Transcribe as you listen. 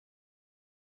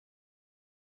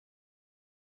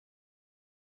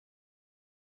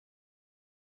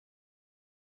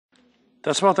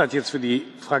Das Wort hat jetzt für die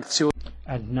Fraktion.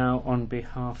 And now, on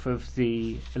behalf of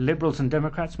the Liberals and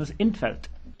Democrats, Ms. Veld.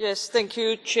 Yes, thank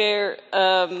you, Chair.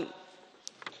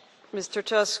 Mr.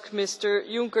 Tusk, Mr.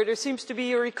 Juncker, there seems to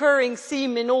be a recurring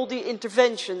theme in all the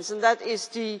interventions, and that is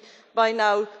the, by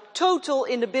now, total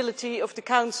inability of the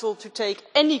Council to take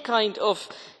any kind of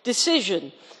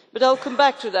decision. But I'll come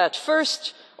back to that.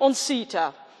 First, on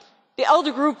CETA. The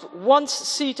ALDE Group wants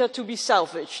CETA to be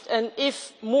salvaged, and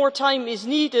if more time is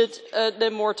needed,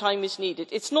 then more time is needed.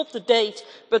 It's not the date,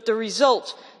 but the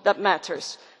result that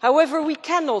matters. However, we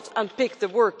cannot unpick the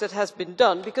work that has been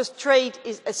done, because trade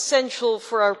is essential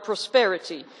for our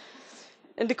prosperity.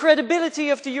 And the credibility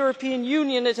of the European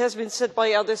Union, it has been said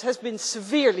by others, has been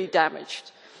severely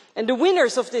damaged. And the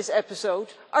winners of this episode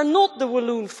are not the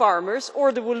Walloon farmers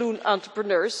or the Walloon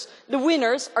entrepreneurs. The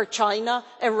winners are China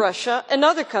and Russia and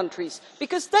other countries,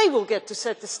 because they will get to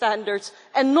set the standards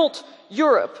and not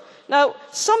Europe. Now,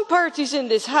 some parties in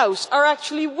this House are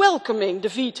actually welcoming the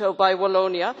veto by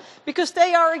Wallonia because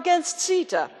they are against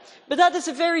CETA. But that is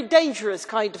a very dangerous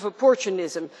kind of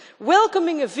opportunism.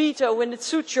 Welcoming a veto when it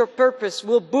suits your purpose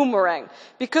will boomerang,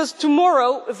 because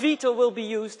tomorrow a veto will be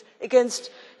used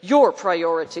against your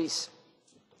priorities.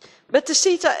 But the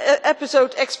CETA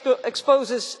episode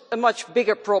exposes a much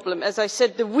bigger problem, as I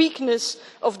said, the weakness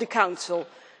of the Council.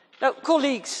 Now,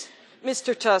 colleagues,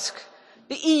 Mr. Tusk,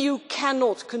 the EU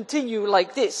cannot continue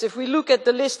like this. If we look at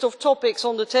the list of topics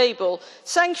on the table,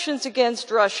 sanctions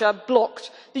against Russia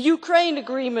blocked, the Ukraine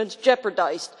agreement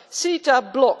jeopardised,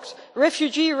 CETA blocked,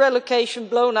 refugee relocation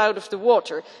blown out of the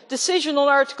water, decision on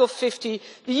Article 50,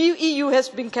 the EU has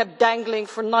been kept dangling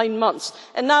for 9 months,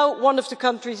 and now one of the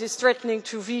countries is threatening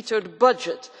to veto the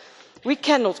budget. We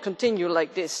cannot continue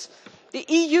like this. The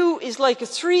EU is like a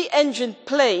 3-engine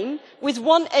plane with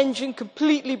one engine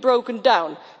completely broken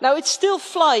down. Now, it's still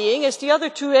flying as the other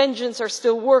 2 engines are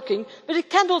still working, but it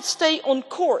cannot stay on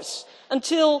course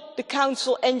until the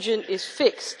Council engine is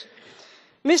fixed.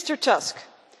 Mr. Tusk,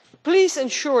 please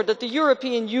ensure that the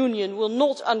European Union will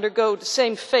not undergo the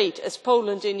same fate as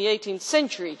Poland in the 18th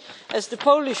century, as the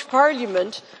Polish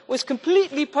Parliament was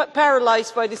completely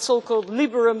paralysed by the so-called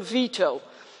liberum veto,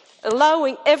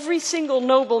 allowing every single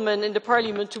nobleman in the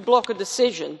parliament to block a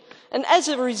decision, and as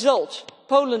a result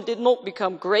Poland did not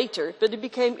become greater, but it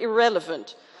became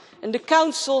irrelevant. And the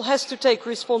Council has to take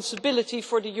responsibility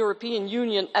for the European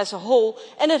Union as a whole,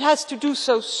 and it has to do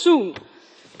so soon,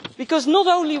 because not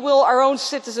only will our own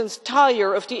citizens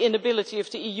tire of the inability of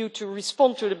the EU to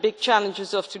respond to the big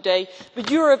challenges of today,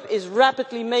 but Europe is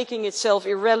rapidly making itself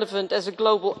irrelevant as a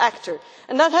global actor.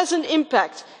 And that has an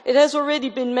impact. It has already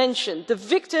been mentioned. The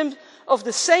victims of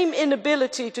the same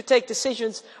inability to take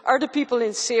decisions are the people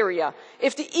in Syria.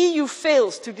 If the EU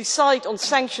fails to decide on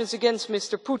sanctions against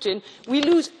Mr. Putin, we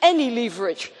lose any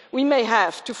leverage we may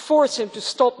have to force him to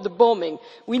stop the bombing.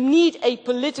 We need a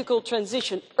political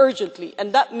transition urgently,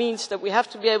 and that means that we have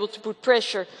to be able to put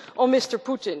pressure on Mr.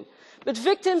 Putin. But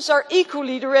victims are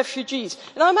equally the refugees,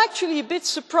 and I'm actually a bit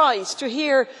surprised to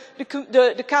hear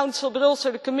the Council, but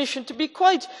also the Commission, to be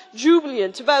quite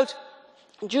jubilant about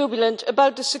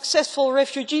the successful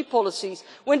refugee policies,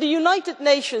 when the United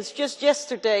Nations just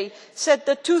yesterday said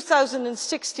that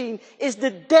 2016 is the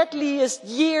deadliest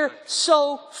year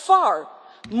so far.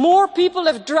 More people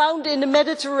have drowned in the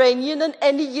Mediterranean than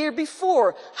any year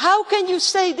before. How can you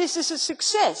say this is a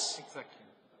success? Exactly.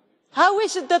 How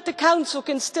is it that the Council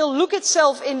can still look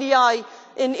itself in the eyes,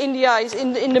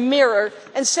 in the mirror,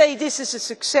 and say this is a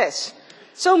success?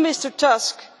 So, Mr.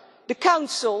 Tusk, the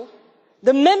Council,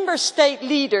 the Member State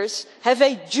leaders have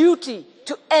a duty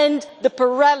to end the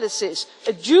paralysis,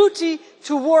 a duty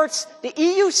towards the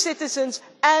EU citizens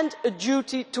and a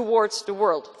duty towards the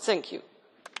world. Thank you.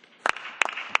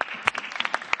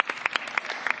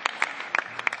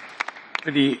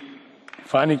 Für die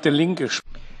Vereinigte Linke.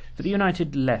 For the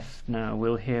United Left now,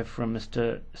 we'll hear from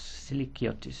Mr.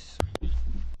 Silikiotis.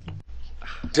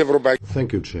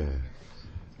 Thank you, Chair.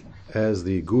 As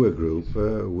the GUE group,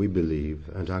 we believe,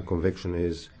 and our conviction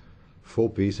is, for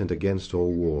peace and against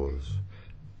all wars.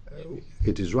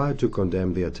 It is right to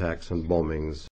condemn the attacks and bombings